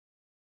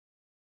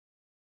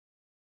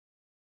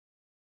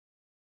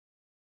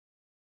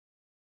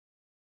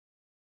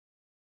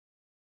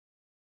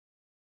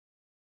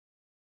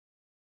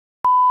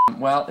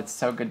Well, it's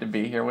so good to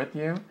be here with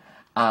you.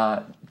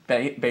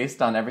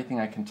 Based on everything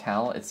I can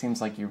tell, it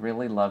seems like you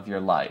really love your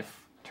life.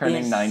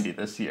 Turning 90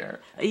 this year.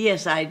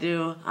 Yes, I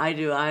do.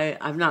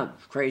 I'm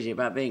not crazy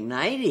about being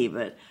 90,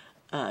 but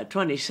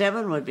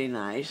 27 would be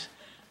nice.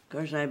 Of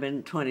course, I've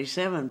been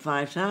 27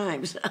 5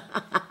 times.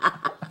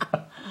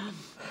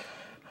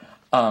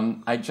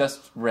 I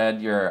just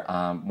read your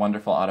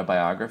wonderful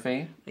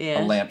autobiography,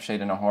 Yes. A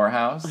Lampshade in a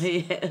Whorehouse.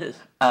 Yes.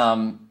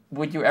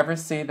 Would you ever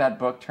see that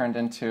book turned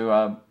into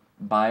a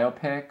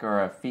biopic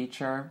or a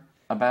feature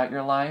about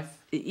your life?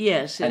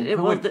 Yes. And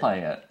who would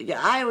play it?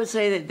 Yeah, I would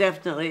say that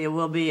definitely it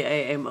will be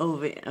a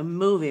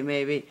movie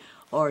maybe,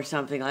 or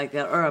something like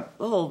that, or a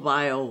whole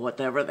bio,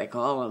 whatever they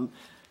call them.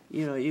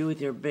 You know, you with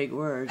your big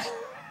words.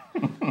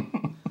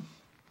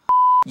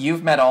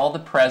 You've met all the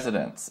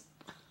presidents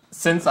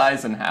since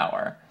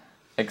Eisenhower,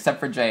 except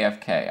for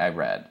JFK, I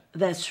read.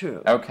 That's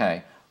true.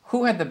 Okay.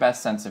 Who had the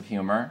best sense of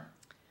humor?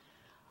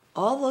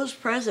 All those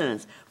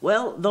presidents.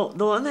 Well,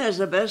 the one that has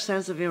the best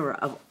sense of humor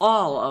of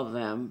all of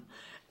them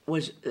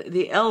was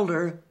the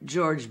elder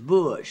George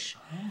Bush.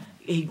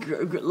 He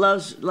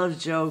loves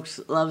jokes,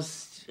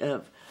 loves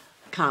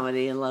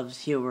comedy, and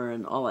loves humor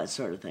and all that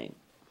sort of thing.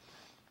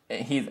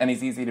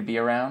 He's easy to be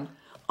around?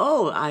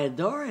 Oh, I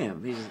adore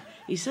him.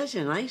 He's such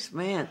a nice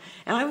man.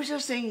 And I was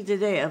just thinking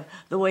today of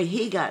the way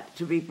he got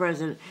to be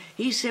president.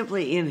 He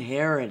simply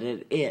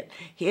inherited it.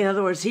 In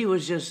other words, he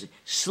was just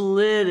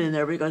slid in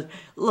there because,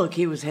 look,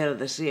 he was head of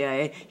the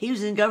CIA. He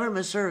was in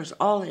government service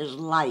all his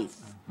life.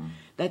 Mm-hmm.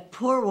 That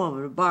poor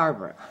woman,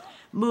 Barbara,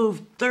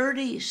 moved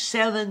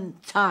 37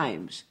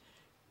 times.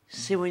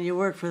 See, when you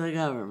work for the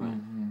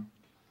government. Mm-hmm.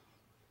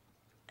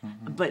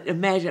 Mm-hmm. But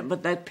imagine,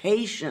 that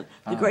patient,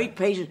 the great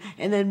patient,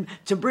 and then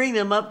to bring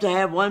them up to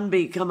have one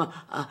become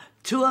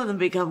two of them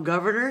become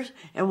governors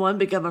and one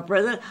become a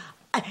president.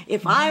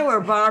 If I were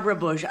Barbara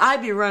Bush,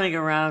 I'd be running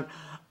around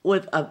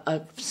with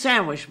a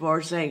sandwich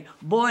board saying,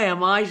 "Boy,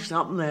 am I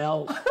something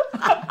else."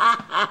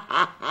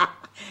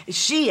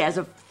 She has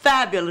a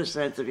fabulous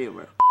sense of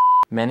humor.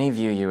 Many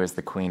view you as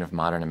the queen of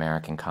modern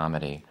American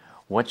comedy.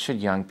 What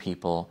should young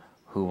people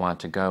who want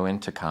to go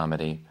into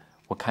comedy,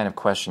 what kind of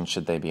questions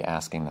should they be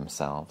asking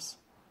themselves?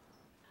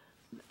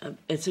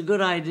 It's a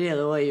good idea,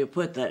 the way you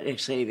put that,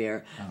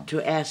 Xavier,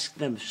 to ask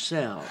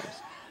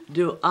themselves,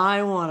 do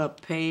I want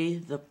to pay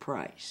the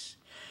price?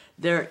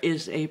 There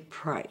is a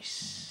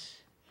price.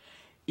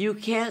 You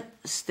can't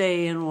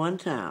stay in one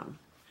town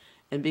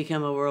and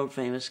become a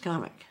world-famous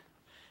comic.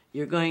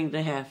 You're going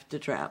to have to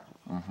travel.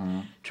 Mm-hmm.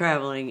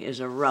 Traveling is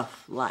a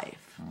rough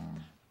life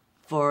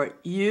for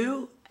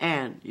you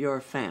and your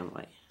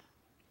family.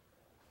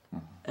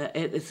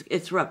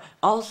 It's rough.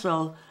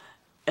 Also,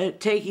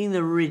 taking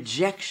the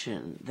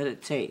rejection that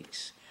it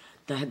takes,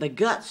 the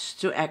guts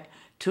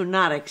to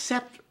not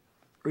accept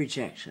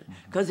rejection.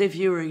 Because if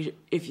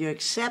you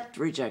accept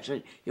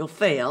rejection, you'll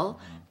fail,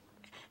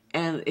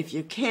 and if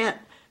you can't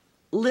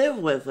live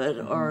with it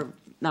or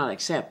not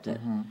accept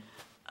it,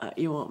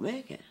 you won't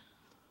make it.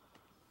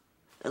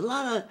 A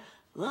lot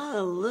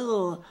of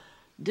little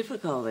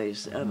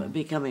difficulties of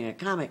becoming a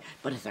comic,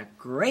 but it's a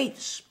great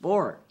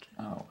sport.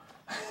 Oh.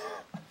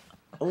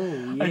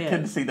 Oh, yes. I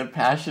can see the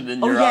passion in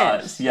your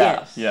eyes.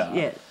 Yes.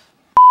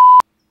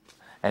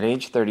 At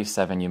age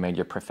 37, you made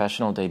your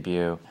professional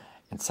debut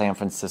in San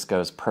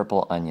Francisco's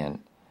Purple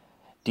Onion.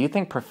 Do you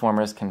think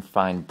performers can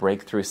find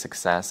breakthrough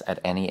success at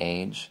any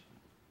age?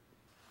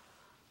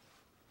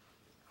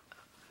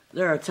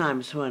 There are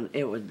times when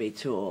it would be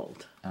too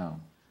old. Oh.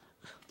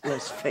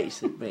 Let's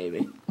face it,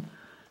 baby.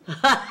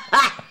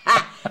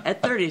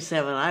 At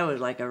 37, I was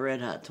like a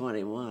red-hot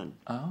 21.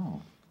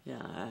 Oh.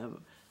 Yeah, I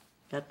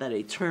got that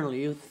eternal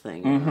youth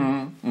thing.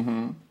 Mm-hmm,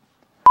 mm-hmm.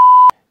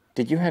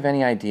 Did you have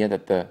any idea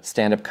that the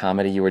stand-up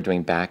comedy you were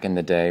doing back in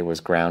the day was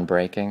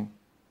groundbreaking?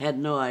 Had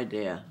no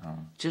idea. Oh.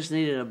 Just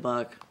needed a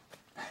buck.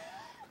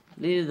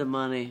 Needed the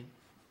money.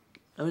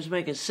 I was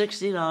making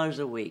 $60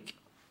 a week.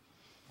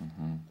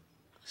 Mm-hmm.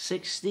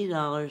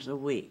 $60 a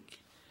week.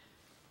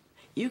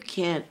 You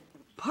can't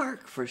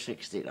park for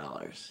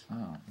 $60.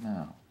 Oh,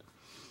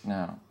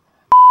 no.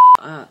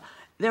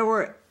 There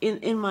were,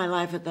 in my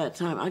life at that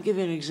time, I'll give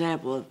you an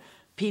example of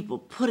people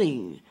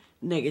putting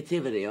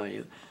negativity on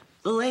you.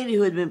 The lady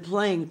who had been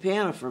playing the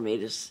piano for me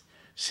to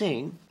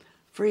sing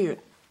for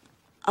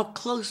a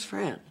close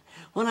friend,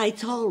 when I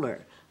told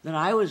her that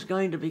I was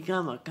going to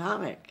become a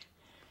comic,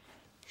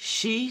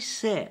 she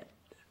said,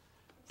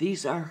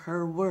 these are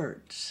her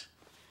words,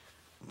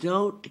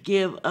 "Don't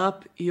give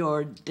up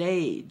your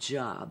day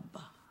job."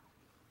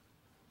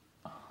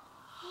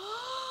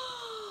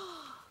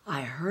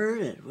 I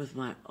heard it with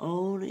my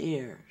own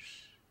ears.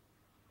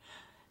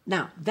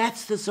 Now,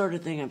 that's the sort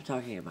of thing I'm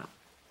talking about.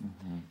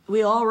 Mm-hmm.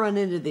 We all run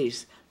into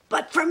these.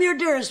 But from your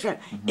dearest friend.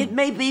 Mm-hmm. It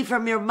may be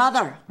from your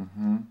mother.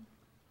 Mm-hmm.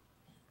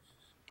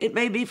 It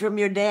may be from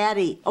your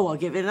daddy. Oh, I'll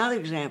give you another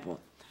example.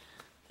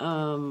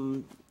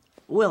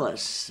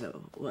 Willis,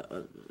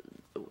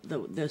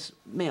 this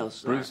male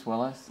star. Bruce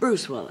Willis?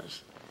 Bruce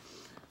Willis.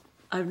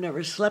 I've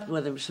never slept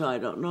with him, so I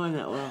don't know him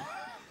that well.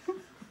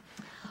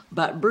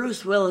 But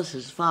Bruce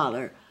Willis's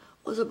father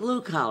was a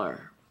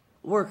blue-collar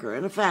worker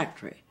in a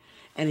factory.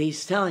 And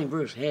he's telling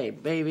Bruce, hey,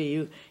 baby,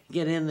 you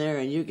get in there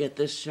and you get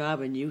this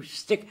job and you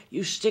stick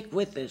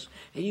with this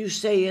and you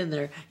stay in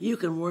there. You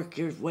can work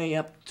your way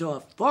up to a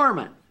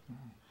foreman.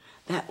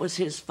 That was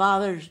his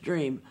father's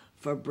dream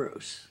for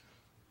Bruce.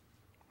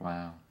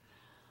 Wow.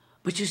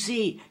 But you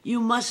see, you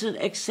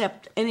mustn't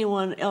accept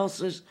anyone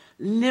else's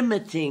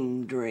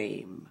limiting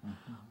dream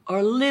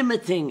or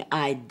limiting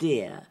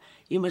idea.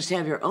 You must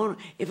have your own.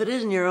 If it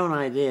isn't your own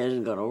idea, it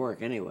isn't going to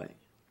work anyway.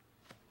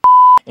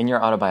 In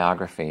your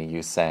autobiography,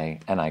 you say,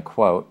 and I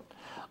quote,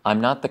 "I'm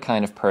not the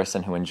kind of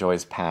person who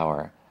enjoys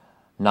power,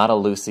 not a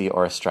Lucy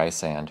or a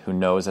Streisand who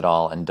knows it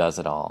all and does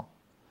it all."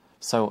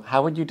 So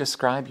how would you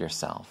describe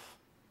yourself?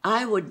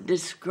 I would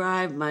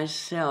describe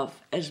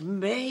myself as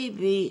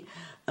maybe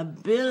a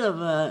bit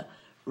of a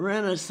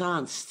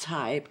Renaissance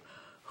type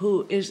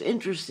who is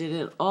interested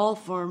in all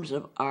forms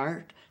of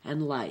art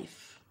and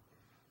life.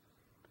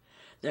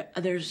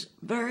 There's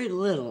very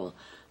little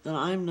that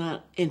I'm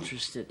not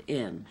interested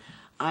in.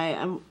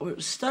 I'm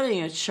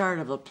studying a chart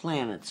of the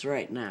planets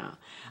right now.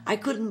 I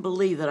couldn't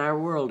believe that our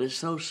world is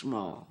so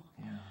small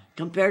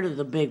compared to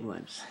the big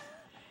ones.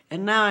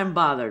 And now I'm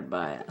bothered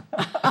by it.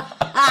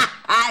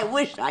 I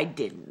wish I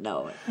didn't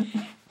know it.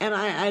 And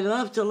I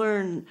love to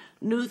learn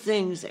new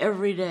things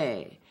every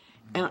day.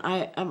 And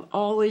I'm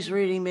always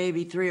reading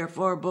maybe 3 or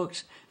 4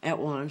 books at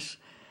once.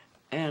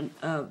 And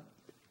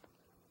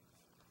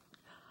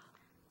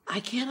I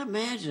can't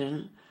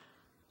imagine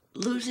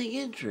losing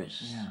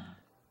interest. Yeah.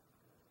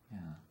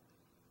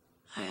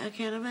 I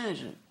can't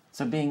imagine.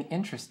 So being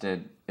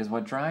interested is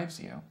what drives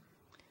you.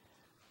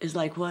 Is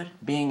like what?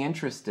 Being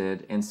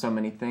interested in so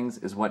many things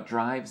is what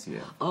drives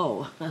you.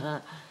 Oh,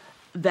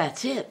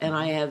 that's it. And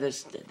I have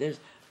this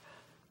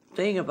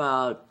thing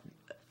about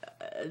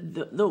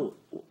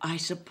I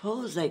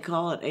suppose they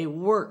call it a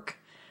work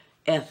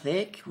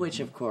ethic, which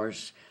of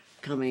course,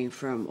 coming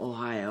from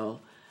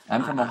Ohio.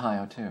 I'm from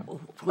Ohio too,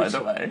 by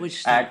the way.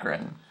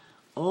 Akron.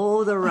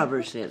 Oh, the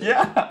rubber city.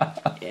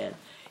 Yeah.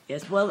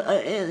 Yes, well,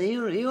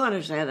 you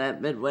understand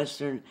that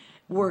Midwestern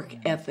work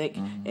ethic.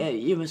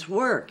 You must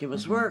work, and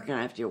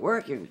after you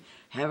work, you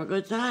have a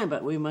good time,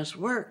 but we must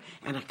work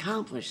and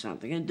accomplish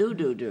something and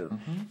do.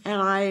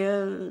 And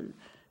I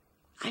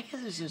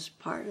guess it's just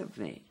part of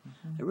me.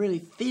 I really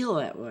feel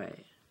that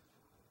way.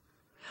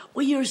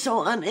 Well, you're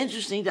so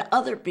uninteresting to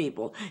other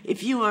people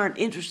if you aren't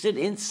interested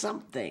in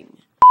something.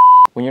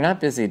 When you're not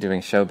busy doing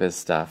showbiz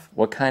stuff,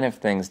 what kind of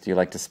things do you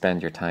like to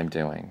spend your time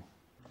doing?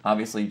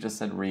 Obviously, you just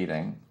said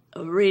reading.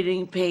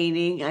 Reading,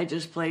 painting. I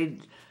just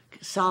played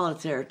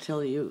solitaire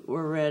till you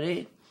were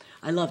ready.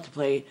 I love to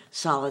play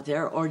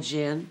solitaire or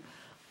gin.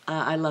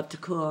 I love to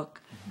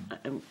cook.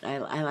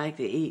 I like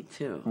to eat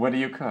too. What do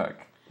you cook?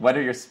 What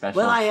are your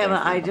special? Well,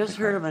 I just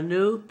heard of a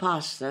new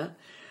pasta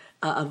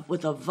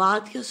with a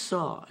vodka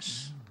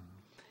sauce,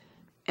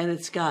 and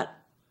it's got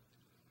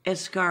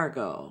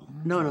escargot.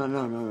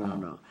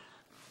 No.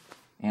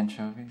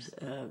 Anchovies?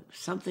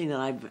 Something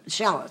that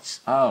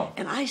shallots. Oh.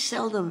 And I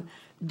seldom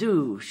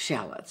do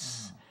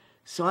shallots.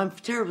 So I'm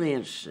terribly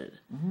interested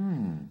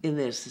in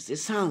this. It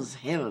sounds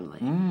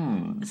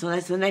heavenly. So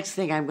that's the next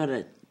thing I'm going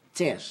to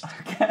test.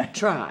 Okay.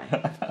 Try.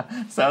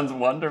 Sounds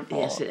wonderful.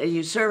 Yes,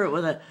 you serve it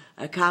with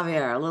a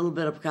caviar, a little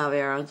bit of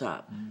caviar on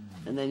top.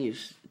 And then you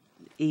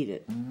eat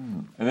it.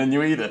 And then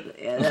you eat it.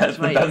 Yeah, that's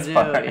what you do.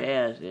 Part.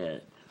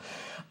 Yes.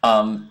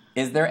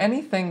 Is there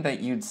anything that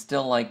you'd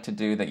still like to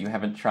do that you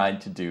haven't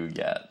tried to do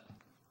yet?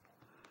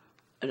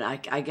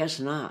 I guess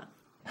not.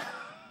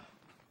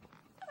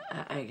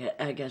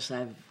 I guess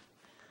I've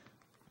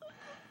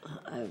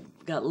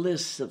got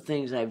lists of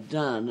things I've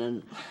done,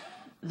 and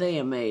they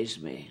amaze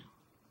me.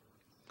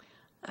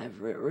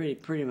 I've really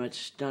pretty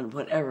much done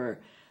whatever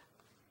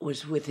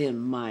was within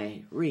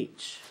my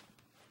reach.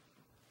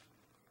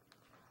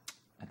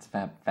 That's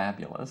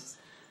fabulous.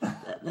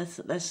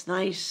 That's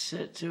nice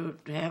to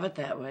have it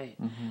that way,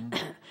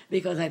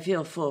 because I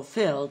feel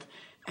fulfilled.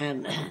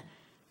 And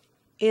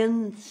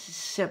in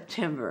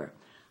September,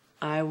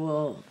 I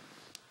will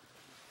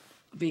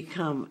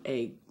become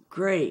a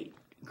great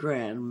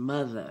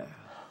grandmother.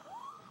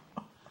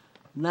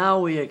 Now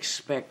we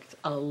expect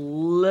a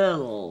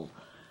little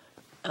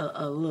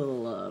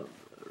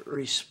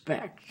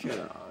respect, you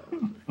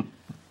know.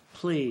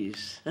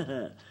 Please,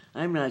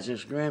 I'm not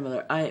just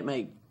grandmother. I am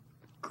a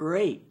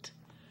great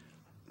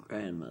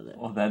grandmother.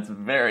 Well, that's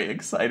very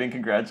exciting.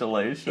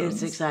 Congratulations.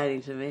 It's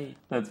exciting to me.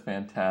 That's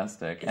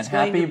fantastic. And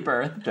happy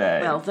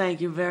birthday. Well,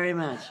 thank you very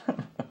much.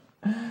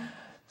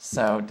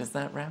 So, does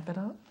that wrap it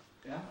up?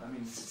 Yeah, I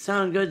mean...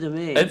 Sound good to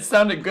me. It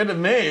sounded good to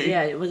me.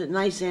 Yeah, it was a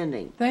nice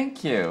ending.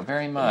 Thank you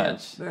very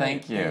much. Yeah,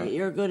 Thank you.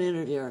 You're a good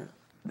interviewer.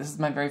 This is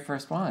my very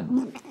first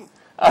one.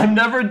 I've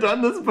never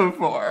done this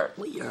before.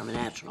 Well, you're a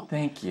natural.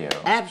 Thank you.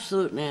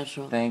 Absolute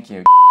natural. Thank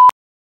you.